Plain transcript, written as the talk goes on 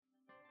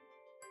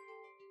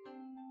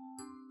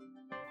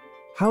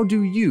How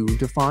do you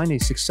define a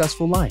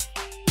successful life?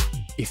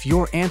 If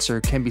your answer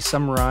can be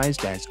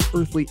summarized as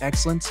earthly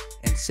excellence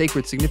and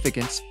sacred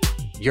significance,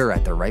 you're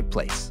at the right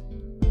place.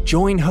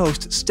 Join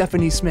host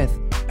Stephanie Smith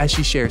as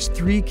she shares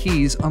 3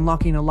 keys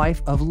unlocking a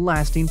life of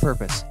lasting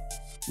purpose.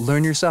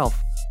 Learn yourself,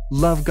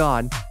 love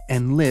God,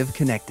 and live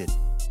connected.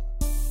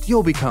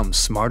 You'll become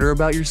smarter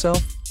about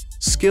yourself,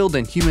 skilled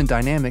in human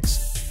dynamics,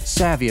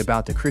 savvy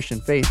about the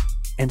Christian faith,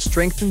 and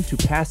strengthened to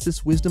pass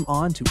this wisdom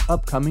on to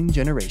upcoming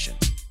generations.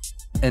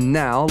 And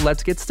now,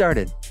 let's get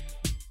started.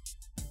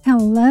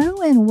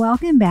 Hello and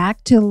welcome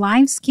back to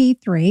Life's Key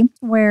 3,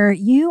 where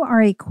you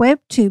are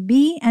equipped to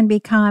be and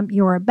become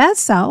your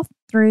best self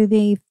through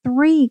the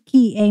 3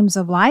 key aims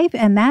of life,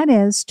 and that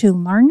is to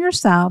learn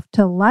yourself,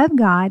 to love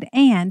God,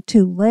 and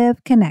to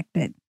live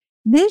connected.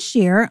 This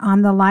year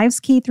on the Life's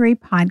Key 3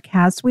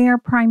 podcast, we are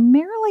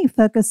primarily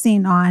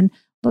focusing on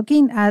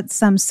looking at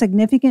some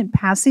significant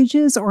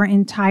passages or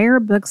entire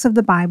books of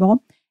the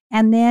Bible.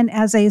 And then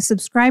as a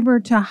subscriber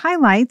to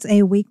Highlights,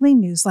 a weekly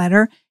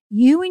newsletter,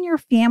 you and your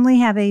family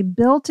have a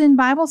built-in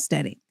Bible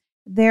study.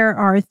 There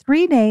are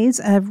 3 days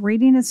of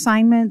reading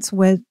assignments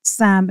with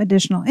some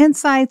additional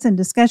insights and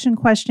discussion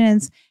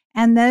questions.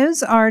 And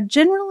those are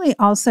generally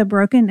also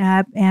broken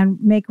up and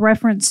make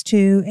reference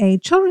to a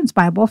children's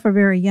Bible for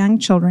very young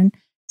children.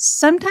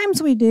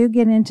 Sometimes we do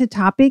get into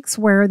topics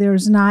where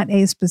there's not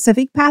a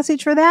specific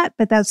passage for that,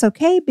 but that's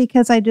okay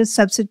because I just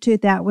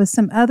substitute that with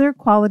some other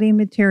quality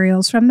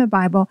materials from the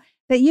Bible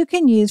that you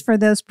can use for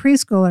those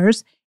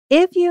preschoolers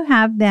if you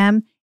have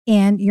them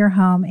in your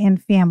home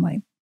and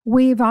family.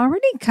 We've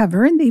already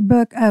covered the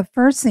book of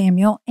 1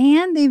 Samuel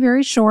and the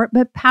very short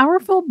but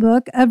powerful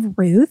book of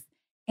Ruth.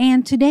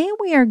 And today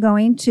we are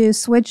going to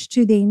switch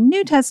to the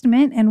New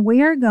Testament and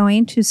we are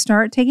going to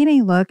start taking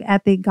a look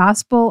at the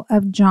Gospel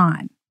of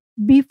John.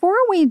 Before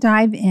we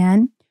dive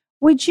in,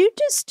 would you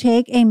just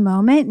take a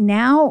moment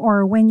now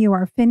or when you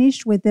are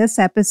finished with this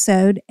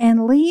episode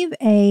and leave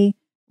a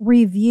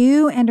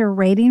review and a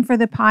rating for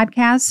the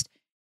podcast?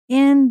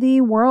 In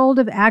the world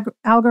of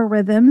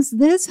algorithms,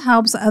 this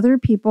helps other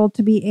people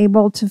to be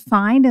able to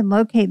find and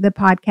locate the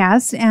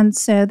podcast. And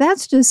so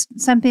that's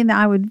just something that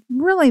I would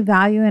really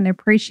value and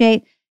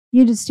appreciate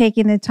you just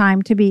taking the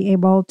time to be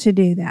able to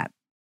do that.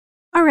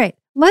 All right,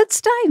 let's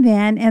dive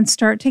in and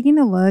start taking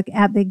a look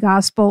at the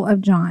Gospel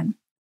of John.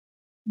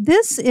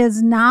 This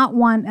is not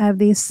one of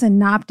the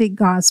synoptic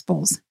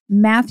Gospels.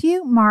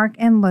 Matthew, Mark,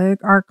 and Luke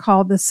are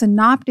called the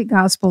synoptic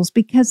Gospels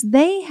because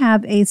they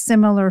have a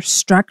similar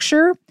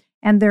structure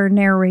and their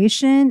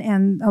narration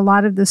and a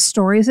lot of the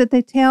stories that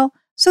they tell.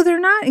 So they're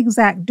not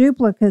exact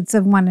duplicates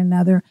of one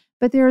another,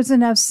 but there's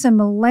enough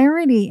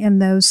similarity in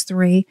those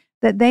 3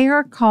 that they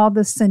are called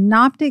the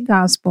synoptic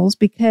Gospels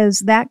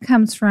because that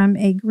comes from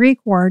a Greek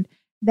word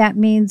that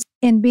means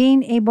in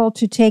being able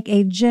to take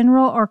a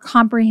general or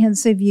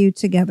comprehensive view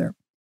together.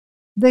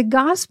 The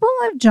Gospel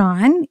of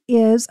John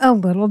is a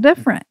little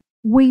different.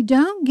 We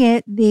don't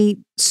get the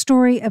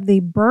story of the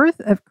birth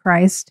of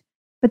Christ,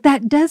 but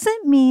that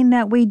doesn't mean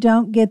that we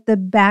don't get the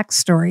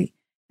backstory.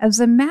 As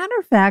a matter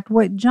of fact,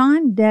 what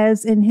John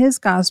does in his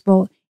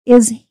gospel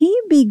is he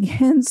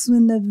begins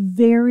in the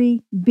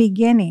very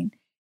beginning.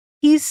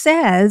 He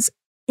says,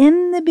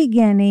 "In the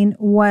beginning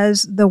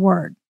was the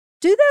Word."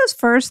 Do those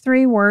first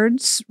 3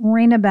 words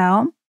ring a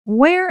bell?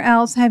 Where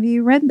else have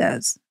you read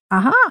those?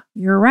 Aha,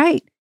 you're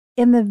right.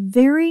 In the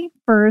very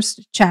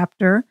first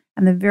chapter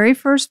and the very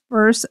first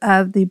verse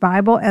of the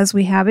Bible as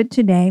we have it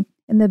today,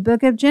 in the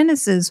book of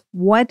Genesis,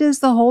 what does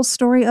the whole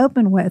story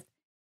open with?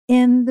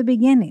 In the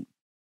beginning.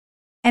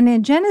 And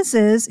in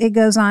Genesis, it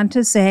goes on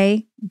to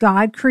say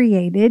God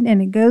created,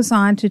 and it goes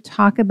on to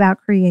talk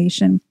about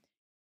creation.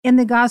 In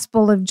the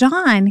Gospel of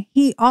John,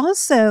 he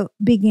also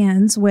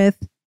begins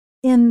with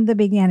in the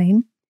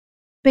beginning,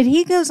 but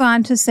he goes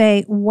on to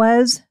say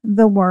was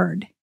the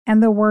Word,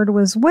 and the Word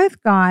was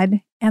with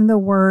God, and the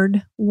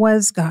Word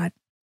was God.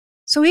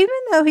 So even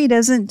though he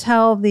doesn't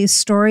tell the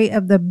story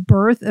of the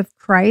birth of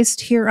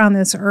Christ here on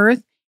this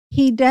earth,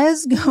 he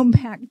does go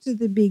back to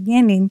the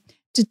beginning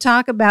to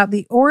talk about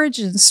the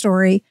origin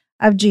story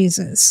of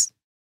Jesus.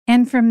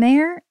 And from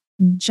there,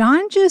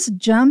 John just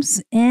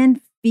jumps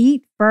in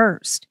feet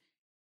first.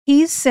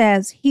 He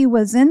says he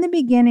was in the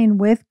beginning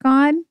with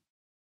God.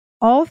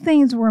 All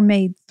things were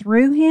made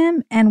through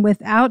him, and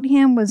without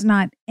him was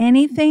not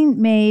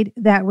anything made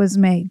that was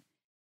made.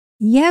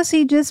 Yes,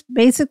 he just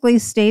basically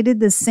stated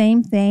the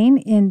same thing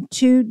in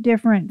 2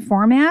 different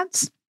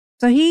formats.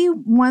 So he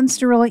wants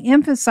to really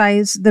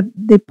emphasize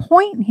the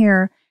point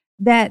here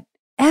that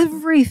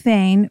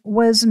everything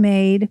was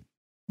made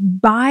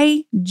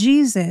by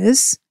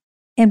Jesus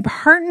in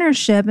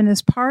partnership and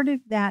as part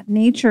of that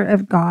nature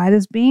of God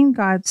as being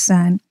God's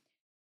Son.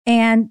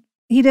 And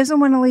he doesn't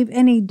want to leave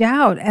any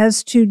doubt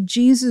as to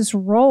Jesus'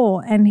 role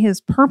and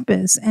his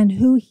purpose and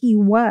who he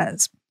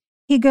was.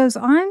 He goes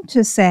on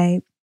to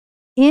say,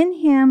 "In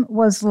him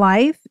was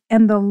life,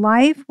 and the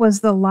life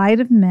was the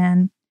light of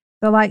men.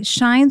 The light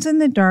shines in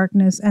the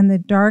darkness, and the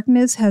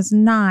darkness has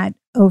not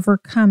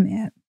overcome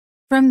it."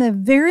 From the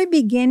very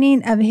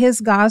beginning of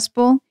his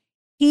gospel,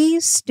 he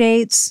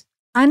states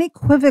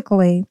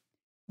unequivocally,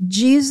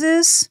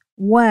 Jesus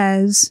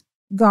was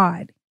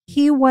God.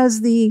 He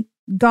was the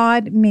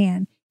God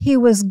man. He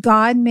was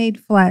God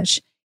made flesh.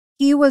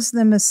 He was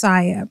the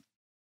Messiah.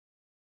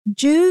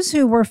 Jews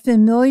who were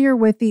familiar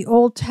with the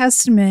Old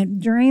Testament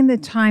during the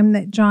time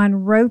that John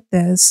wrote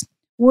this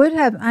would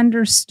have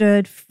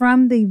understood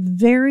from the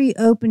very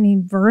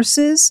opening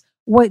verses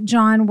what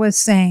John was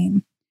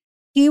saying.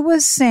 He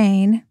was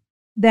saying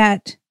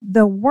that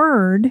the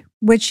Word,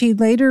 which he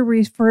later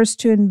refers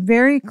to and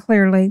very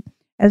clearly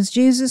as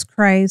Jesus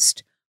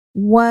Christ,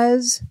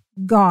 was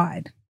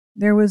God.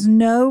 There was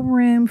no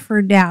room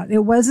for doubt.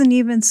 It wasn't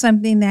even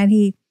something that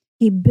he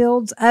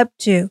builds up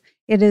to.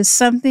 It is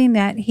something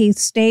that he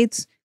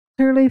states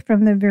clearly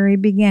from the very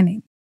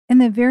beginning. In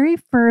the very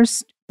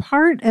first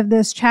part of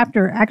this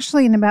chapter,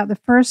 actually in about the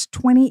first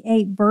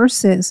 28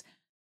 verses,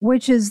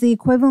 which is the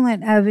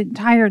equivalent of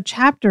entire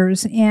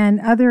chapters in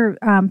other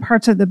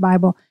parts of the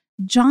Bible,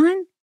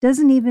 John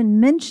doesn't even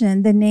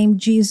mention the name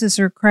Jesus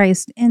or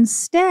Christ.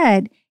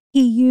 Instead,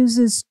 he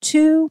uses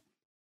two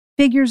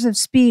figures of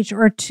speech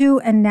or two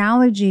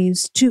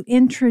analogies to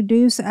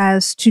introduce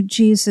us to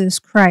Jesus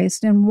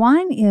Christ. And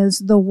one is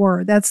the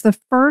Word. That's the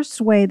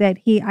first way that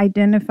he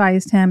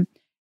identifies him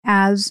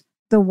as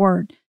the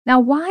Word. Now,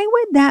 why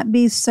would that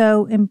be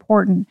so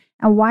important?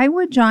 And why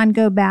would John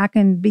go back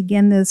and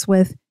begin this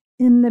with,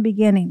 in the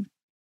beginning?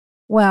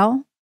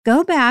 Well,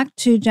 go back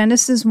to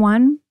Genesis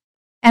 1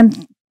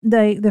 and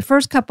the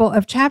first couple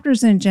of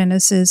chapters in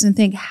Genesis and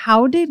think,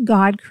 how did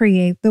God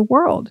create the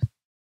world?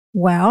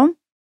 Well,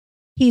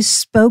 he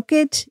spoke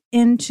it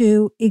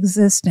into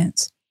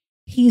existence.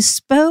 He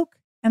spoke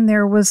and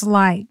there was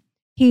light.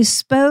 He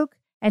spoke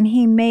and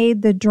he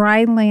made the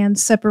dry land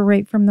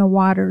separate from the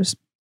waters.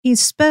 He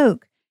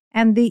spoke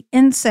and the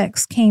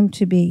insects came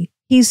to be.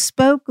 He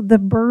spoke the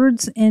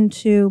birds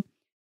into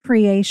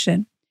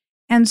creation.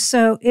 And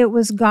so it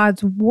was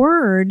God's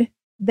word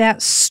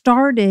that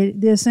started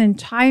this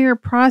entire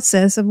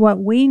process of what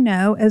we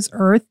know as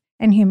earth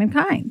and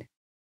humankind.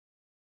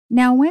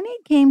 Now, when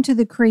it came to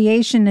the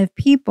creation of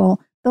people,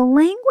 the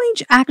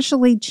language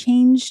actually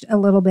changed a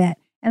little bit.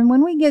 And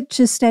when we get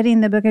to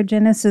studying the book of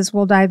Genesis,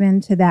 we'll dive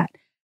into that.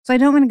 So I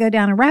don't want to go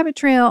down a rabbit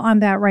trail on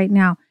that right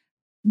now.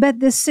 But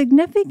the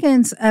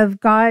significance of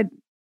God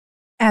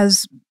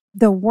as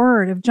the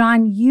Word, of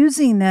John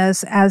using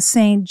this as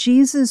saying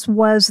Jesus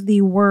was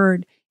the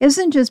Word,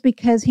 isn't just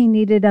because he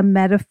needed a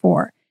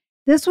metaphor.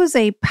 This was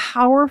a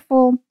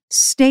powerful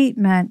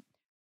statement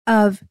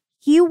of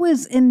he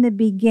was in the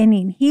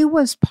beginning. He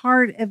was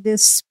part of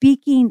this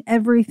speaking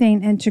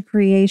everything into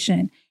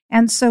creation.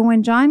 And so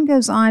when John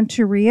goes on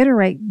to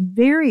reiterate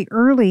very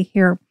early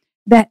here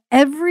that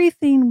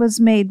everything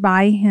was made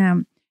by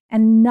him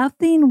and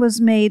nothing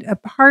was made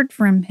apart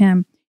from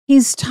him,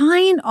 he's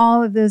tying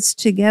all of this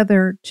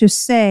together to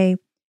say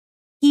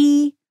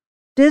he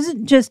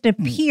doesn't just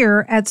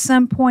appear at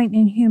some point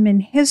in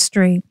human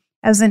history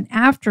as an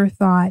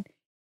afterthought.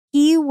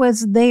 He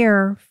was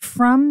there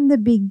from the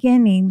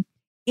beginning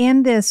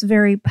in this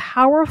very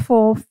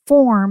powerful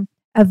form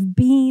of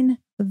being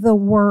the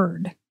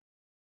Word.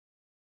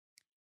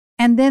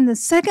 And then the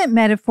second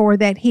metaphor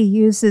that he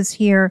uses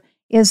here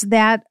is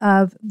that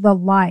of the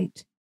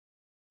light.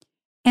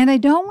 And I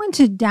don't want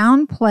to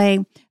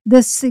downplay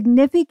the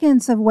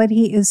significance of what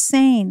he is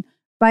saying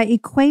by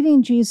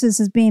equating Jesus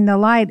as being the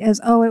light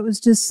as, oh, it was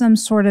just some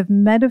sort of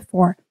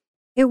metaphor.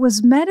 It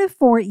was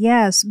metaphor,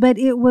 yes, but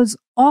it was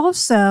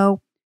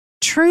also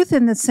truth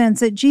in the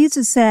sense that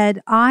Jesus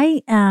said,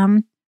 I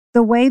am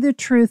the way, the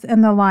truth,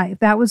 and the life.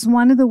 That was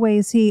one of the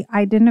ways he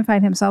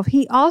identified himself.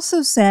 He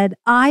also said,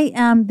 I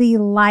am the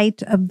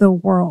light of the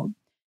world.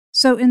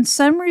 So in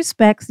some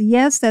respects,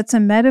 yes, that's a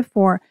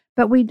metaphor,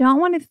 but we don't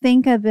want to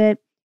think of it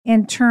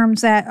in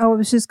terms that, oh, it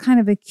was just kind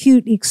of a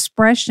cute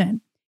expression.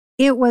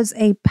 It was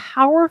a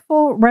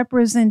powerful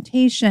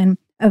representation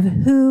of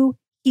who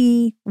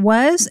he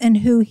was and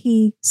who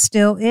he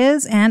still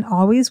is and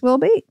always will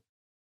be.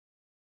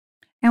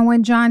 And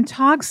when John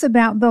talks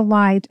about the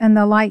light, and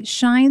the light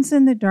shines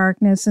in the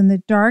darkness, and the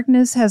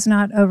darkness has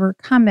not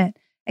overcome it,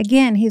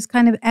 again, he's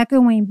kind of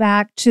echoing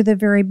back to the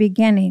very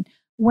beginning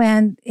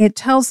when it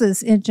tells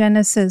us in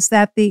Genesis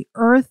that the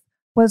earth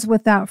was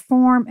without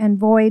form and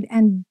void,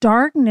 and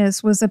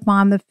darkness was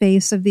upon the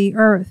face of the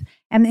earth.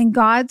 And then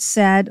God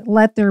said,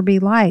 let there be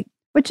light,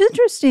 which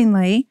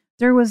interestingly,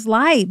 there was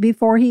light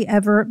before he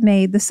ever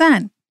made the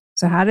sun.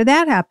 So how did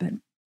that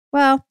happen?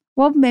 Well,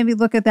 we'll maybe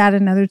look at that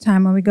another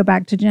time when we go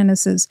back to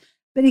Genesis.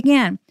 But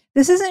again,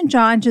 this isn't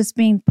John just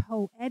being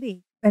poetic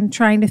and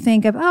trying to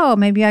think of, oh,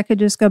 maybe I could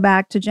just go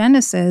back to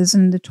Genesis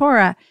and the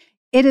Torah.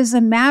 It is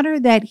a matter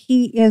that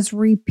he is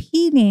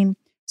repeating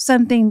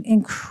something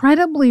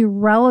incredibly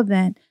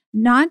relevant,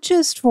 not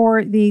just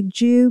for the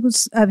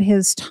Jews of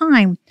his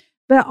time,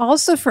 but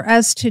also for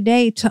us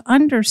today to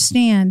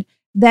understand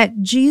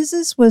that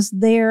Jesus was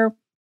there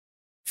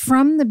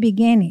from the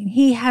beginning.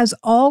 He has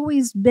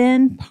always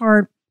been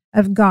part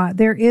of God.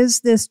 There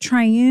is this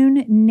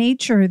triune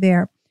nature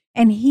there,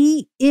 and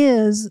he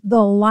is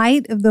the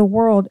light of the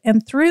world,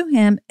 and through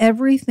him,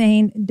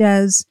 everything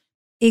does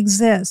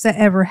exists, that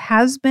ever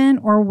has been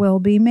or will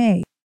be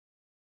made.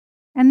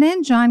 And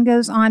then John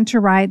goes on to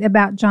write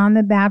about John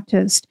the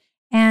Baptist.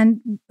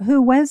 And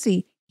who was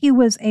he? He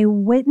was a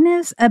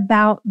witness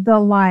about the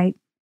light,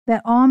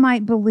 that all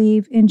might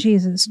believe in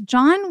Jesus.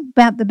 John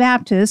the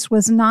Baptist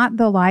was not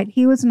the light.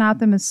 He was not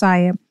the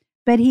Messiah,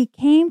 but he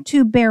came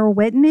to bear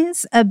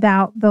witness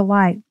about the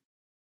light.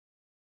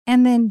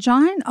 And then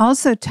John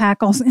also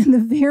tackles in the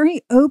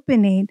very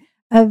opening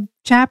of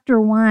chapter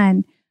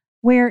 1,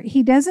 where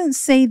he doesn't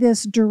say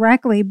this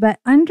directly, but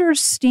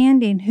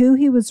understanding who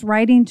he was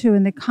writing to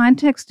in the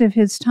context of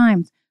his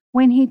times.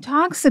 When he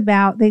talks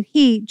about that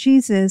he,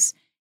 Jesus,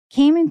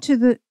 came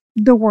into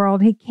the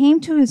world, he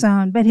came to his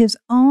own, but his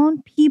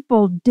own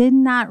people did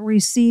not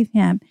receive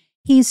him.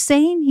 He's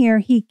saying here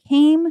he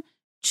came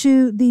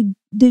to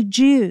the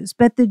Jews,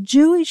 but the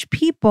Jewish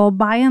people,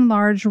 by and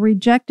large,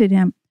 rejected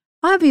him.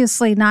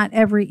 Obviously, not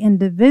every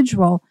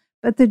individual,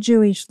 but the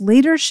Jewish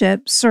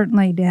leadership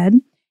certainly did.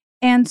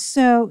 And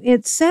so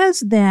it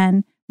says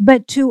then,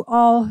 but to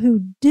all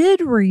who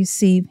did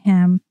receive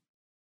him,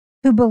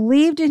 who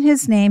believed in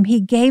his name,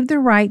 he gave the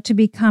right to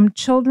become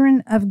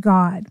children of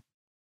God.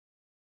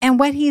 And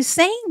what he's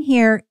saying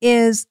here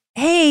is,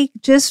 hey,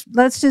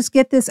 let's just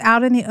get this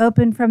out in the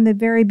open from the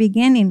very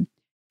beginning.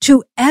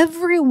 To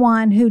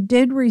everyone who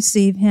did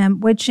receive him,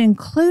 which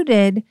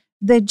included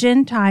the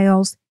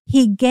Gentiles,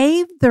 he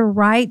gave the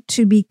right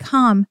to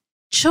become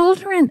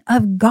children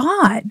of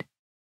God.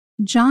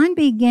 John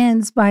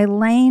begins by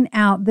laying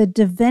out the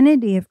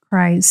divinity of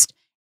Christ,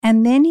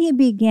 and then he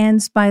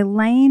begins by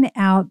laying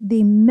out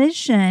the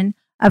mission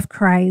of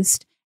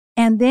Christ,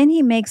 and then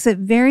he makes it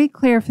very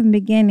clear from the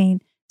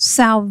beginning,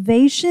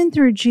 salvation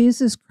through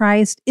Jesus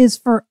Christ is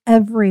for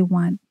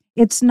everyone.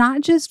 It's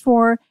not just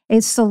for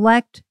a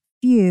select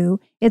few.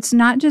 It's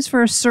not just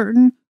for a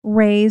certain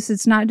race.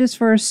 It's not just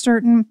for a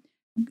certain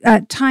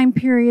time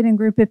period and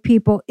group of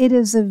people. It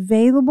is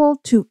available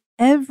to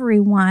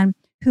everyone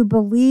who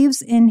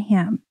believes in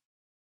him.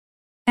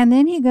 And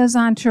then he goes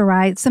on to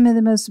write some of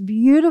the most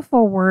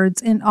beautiful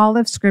words in all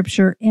of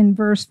Scripture in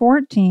verse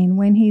 14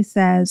 when he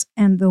says,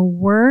 and the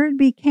Word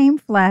became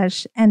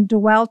flesh and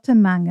dwelt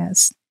among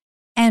us,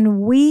 and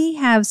we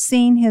have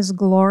seen his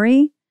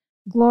glory,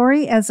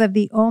 glory as of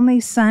the only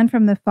Son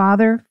from the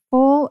Father,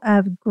 full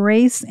of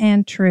grace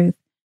and truth.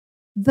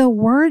 The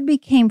Word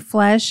became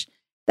flesh.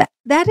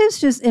 That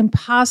is just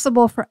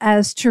impossible for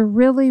us to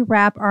really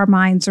wrap our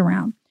minds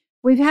around.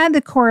 We've had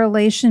the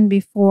correlation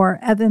before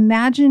of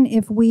imagine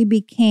if we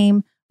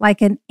became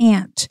like an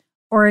ant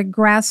or a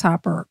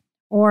grasshopper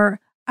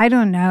or, I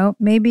don't know,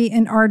 maybe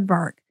an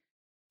aardvark.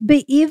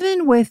 But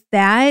even with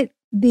that,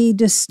 the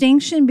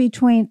distinction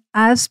between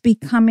us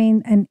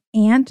becoming an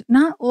ant,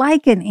 not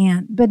like an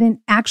ant, but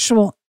an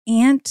actual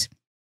ant,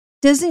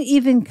 doesn't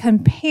even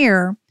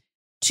compare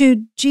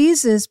to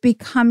Jesus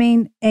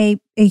becoming a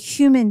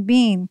human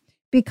being,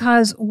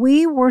 because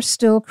we were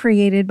still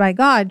created by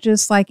God,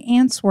 just like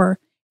ants were.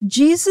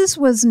 Jesus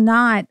was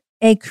not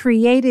a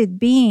created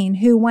being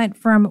who went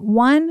from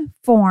one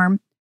form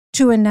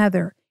to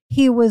another.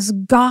 He was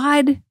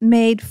God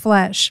made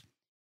flesh.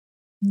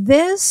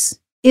 This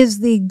is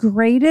the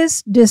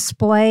greatest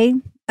display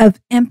of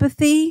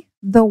empathy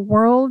the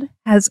world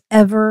has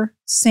ever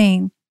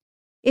seen.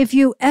 If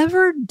you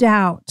ever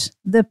doubt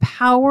the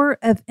power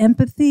of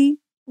empathy,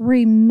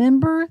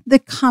 remember the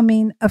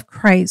coming of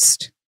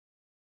Christ.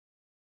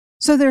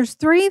 So there's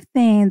three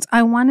things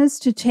I want us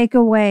to take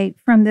away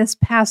from this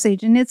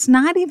passage, and it's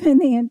not even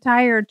the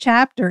entire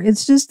chapter.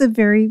 It's just the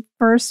very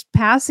first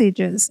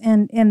passages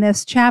in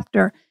this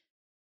chapter.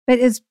 But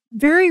it's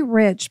very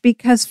rich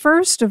because,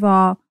 first of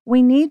all,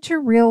 we need to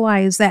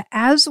realize that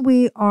as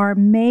we are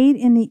made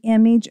in the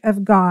image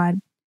of God,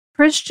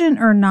 Christian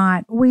or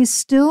not, we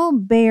still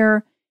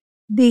bear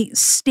the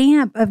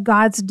stamp of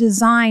God's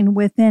design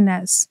within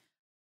us.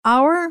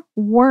 Our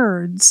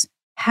words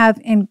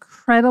have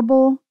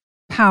incredible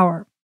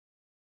power.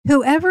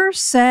 Whoever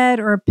said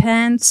or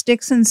penned,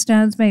 sticks and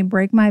stones may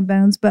break my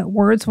bones, but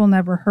words will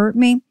never hurt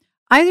me,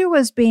 either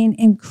was being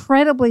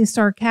incredibly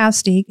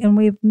sarcastic and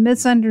we've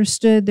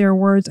misunderstood their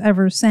words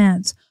ever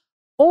since,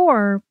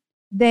 or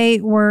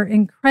they were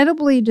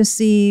incredibly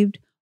deceived,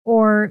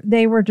 or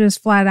they were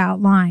just flat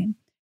out lying.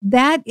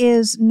 That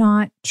is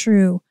not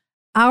true.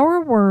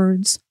 Our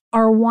words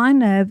are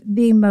one of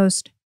the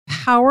most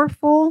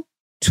powerful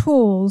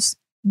tools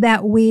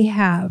that we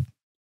have.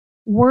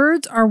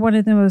 Words are one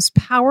of the most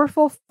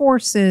powerful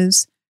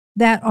forces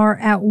that are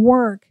at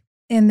work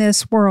in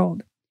this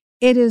world.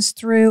 It is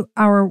through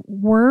our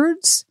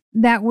words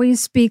that we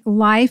speak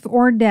life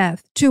or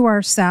death to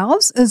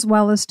ourselves as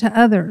well as to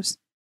others.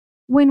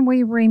 When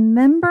we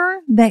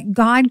remember that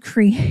God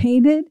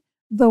created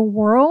the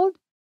world,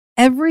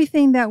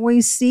 everything that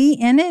we see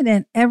in it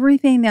and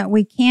everything that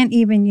we can't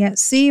even yet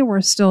see,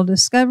 we're still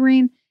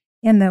discovering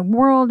in the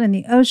world, in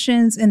the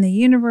oceans, in the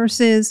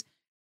universes,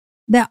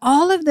 that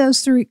all of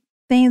those three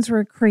things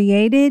were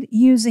created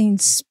using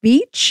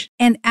speech.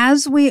 And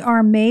as we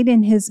are made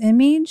in his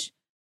image,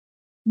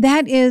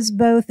 that is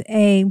both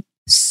a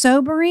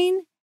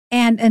sobering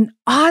and an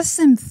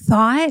awesome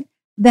thought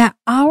that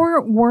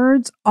our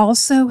words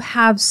also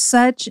have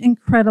such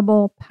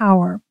incredible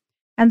power.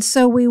 And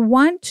so we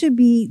want to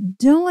be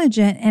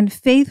diligent and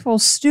faithful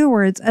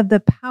stewards of the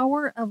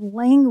power of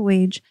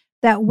language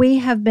that we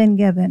have been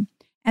given.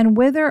 And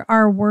whether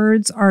our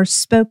words are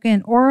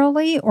spoken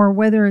orally or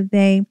whether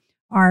they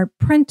are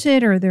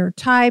printed or they're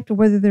typed,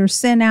 whether they're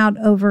sent out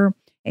over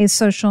a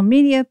social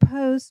media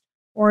post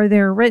or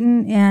they're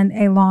written in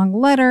a long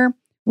letter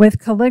with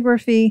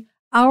calligraphy,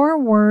 our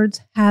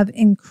words have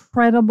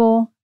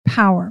incredible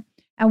power.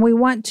 And we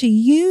want to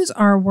use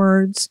our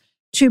words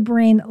to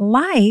bring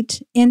light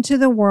into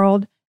the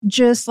world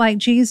just like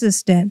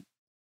Jesus did.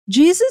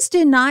 Jesus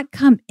did not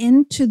come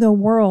into the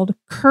world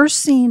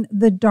cursing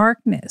the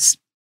darkness.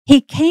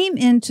 He came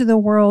into the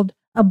world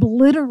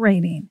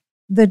obliterating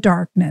the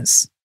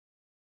darkness.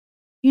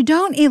 You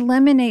don't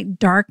eliminate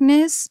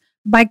darkness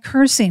by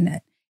cursing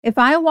it. If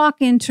I walk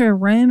into a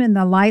room and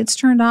the light's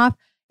turned off,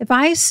 if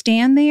I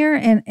stand there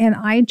and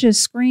I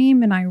just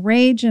scream and I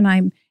rage and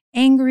I'm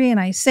angry and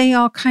I say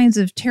all kinds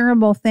of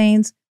terrible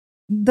things,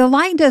 the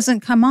light doesn't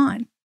come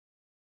on.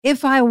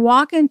 If I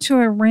walk into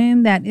a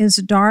room that is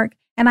dark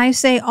and I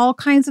say all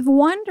kinds of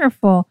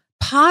wonderful,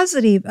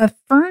 positive,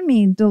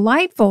 affirming,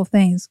 delightful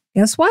things,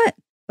 guess what?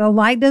 The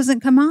light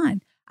doesn't come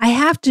on. I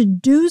have to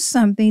do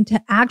something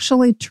to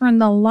actually turn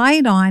the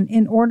light on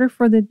in order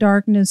for the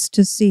darkness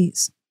to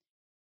cease.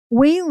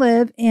 We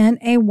live in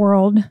a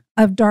world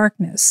of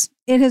darkness.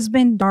 It has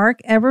been dark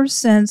ever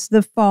since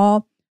the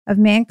fall of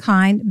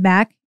mankind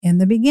back in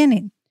the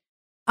beginning.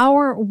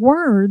 Our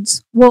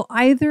words will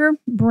either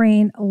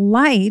bring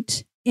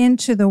light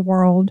into the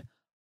world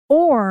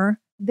or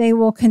they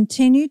will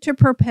continue to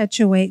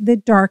perpetuate the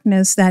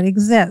darkness that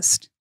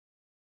exists.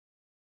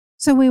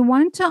 So we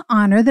want to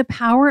honor the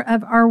power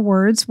of our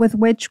words with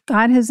which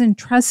God has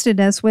entrusted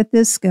us with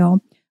this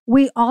skill.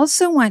 We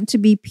also want to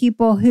be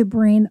people who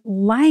bring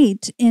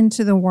light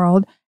into the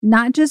world,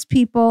 not just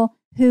people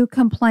who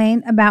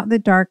complain about the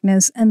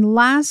darkness. And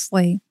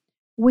lastly,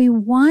 we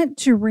want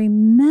to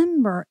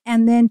remember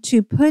and then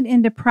to put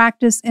into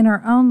practice in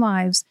our own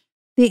lives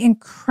the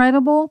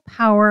incredible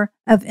power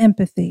of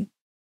empathy.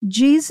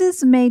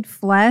 Jesus made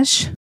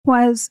flesh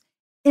was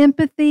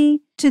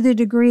empathy to the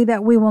degree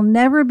that we will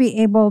never be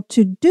able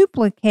to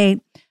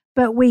duplicate,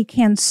 but we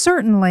can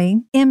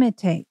certainly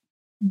imitate.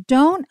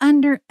 Don't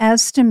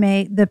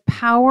underestimate the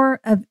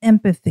power of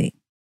empathy,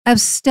 of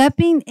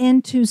stepping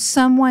into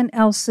someone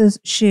else's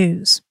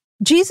shoes.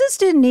 Jesus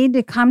didn't need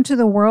to come to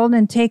the world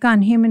and take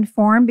on human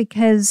form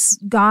because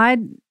God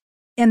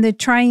and the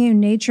triune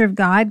nature of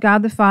God,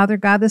 God the Father,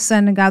 God the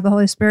Son, and God the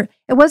Holy Spirit,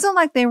 it wasn't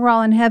like they were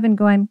all in heaven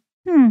going,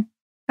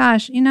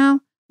 gosh,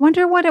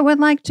 wonder what it would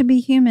like to be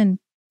human.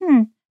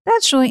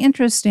 That's really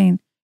interesting.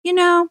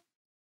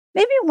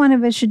 Maybe one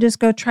of us should just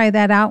go try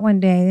that out one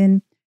day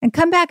and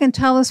come back and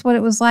tell us what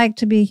it was like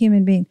to be a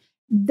human being.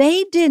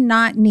 They did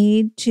not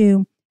need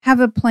to have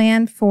a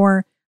plan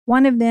for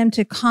one of them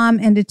to come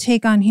and to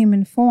take on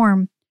human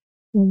form.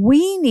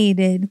 We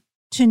needed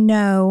to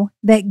know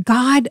that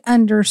God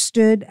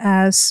understood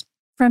us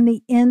from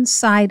the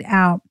inside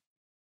out.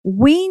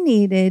 We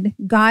needed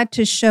God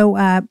to show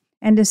up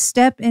and to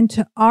step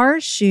into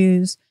our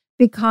shoes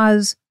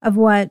because of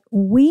what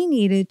we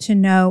needed to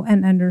know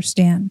and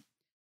understand.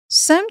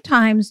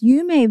 Sometimes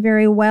you may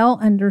very well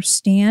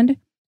understand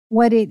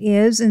what it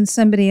is in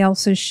somebody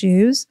else's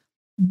shoes,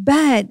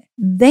 but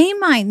they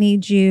might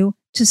need you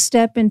to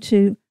step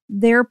into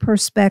their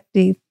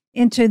perspective,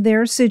 into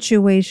their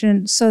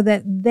situation so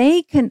that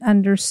they can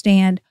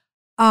understand,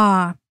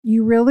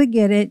 you really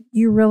get it,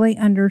 you really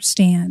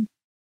understand.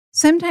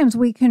 Sometimes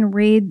we can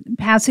read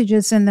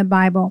passages in the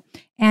Bible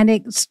and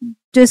it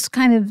just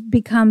kind of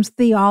becomes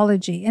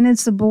theology and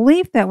it's a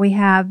belief that we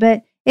have,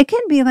 but it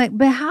can be like,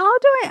 but how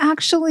do I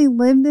actually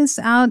live this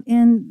out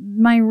in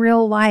my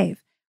real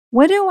life?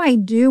 What do I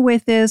do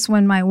with this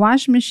when my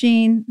washing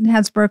machine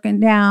has broken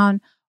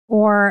down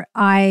or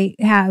I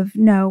have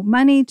no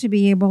money to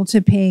be able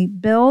to pay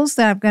bills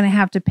that I'm going to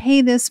have to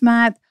pay this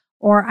month,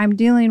 or I'm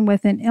dealing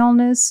with an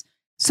illness?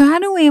 So how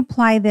do we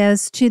apply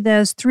this to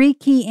those 3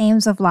 key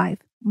aims of life?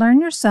 Learn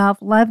yourself,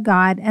 love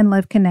God, and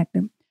live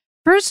connected.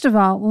 First of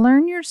all,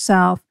 learn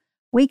yourself.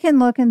 We can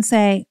look and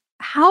say,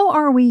 how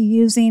are we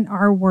using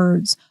our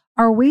words?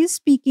 Are we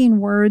speaking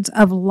words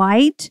of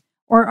light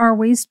or are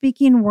we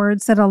speaking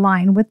words that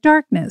align with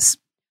darkness?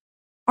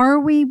 Are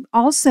we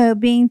also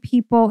being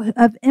people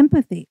of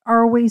empathy?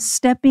 Are we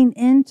stepping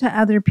into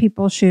other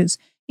people's shoes?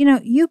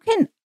 You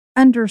can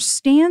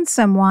understand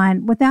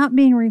someone without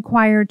being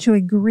required to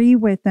agree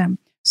with them.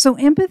 So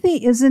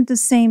empathy isn't the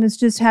same as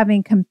just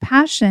having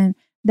compassion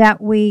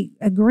that we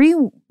agree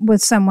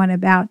with someone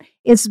about.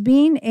 It's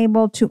being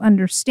able to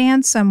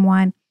understand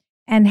someone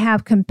and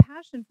have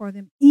compassion for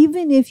them,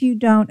 even if you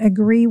don't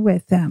agree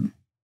with them.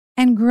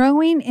 And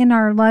growing in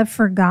our love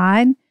for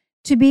God,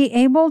 to be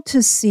able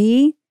to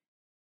see,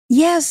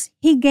 yes,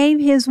 He gave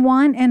His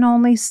one and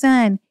only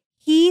Son.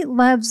 He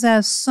loves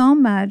us so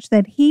much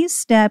that He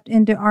stepped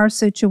into our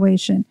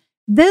situation.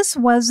 This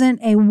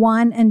wasn't a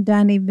one and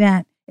done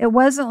event. It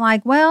wasn't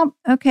like, well,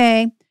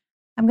 okay,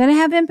 I'm going to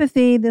have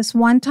empathy this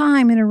one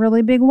time in a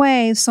really big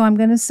way, so I'm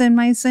going to send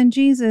my son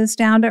Jesus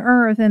down to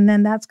earth, and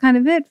then that's kind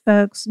of it,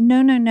 folks.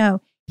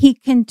 No. He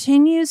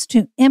continues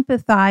to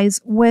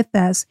empathize with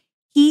us.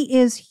 He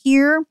is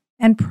here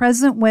and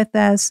present with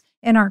us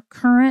in our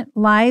current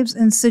lives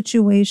and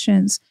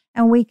situations,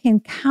 and we can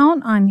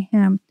count on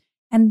him.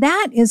 And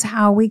that is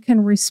how we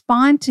can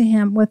respond to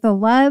him with a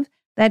love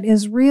that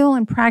is real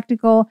and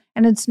practical,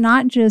 and it's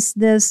not just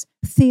this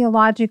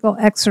theological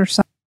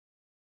exercise.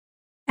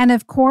 And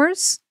of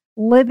course,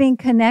 living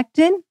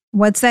connected,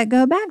 what's that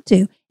go back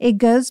to? It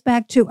goes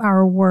back to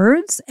our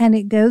words, and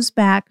it goes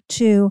back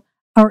to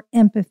our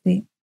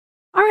empathy.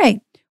 All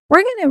right,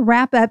 we're going to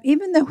wrap up.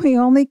 Even though we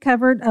only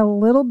covered a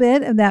little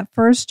bit of that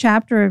first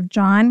chapter of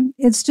John,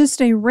 it's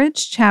just a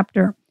rich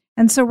chapter.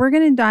 And so we're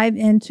going to dive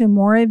into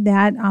more of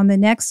that on the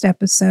next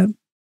episode.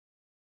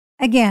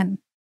 Again,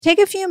 take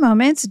a few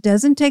moments. It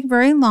doesn't take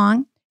very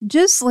long.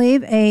 Just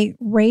leave a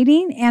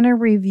rating and a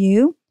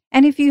review.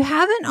 And if you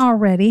haven't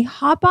already,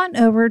 hop on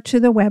over to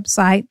the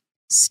website,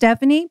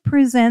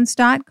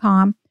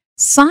 stephaniepresents.com.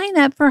 Sign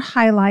up for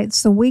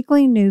Highlights, the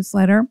weekly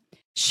newsletter.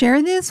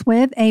 Share this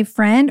with a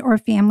friend or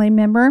family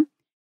member.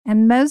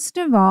 And most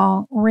of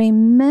all,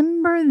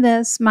 remember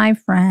this, my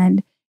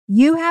friend.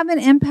 You have an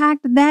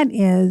impact that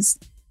is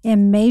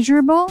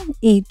immeasurable,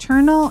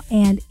 eternal,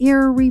 and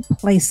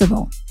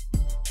irreplaceable.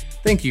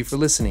 Thank you for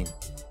listening.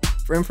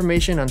 For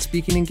information on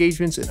speaking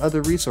engagements and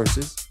other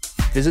resources,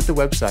 visit the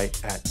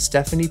website at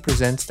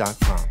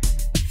stephaniepresents.com.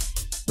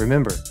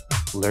 Remember,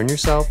 learn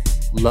yourself,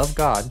 love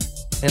God,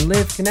 and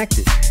live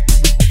connected.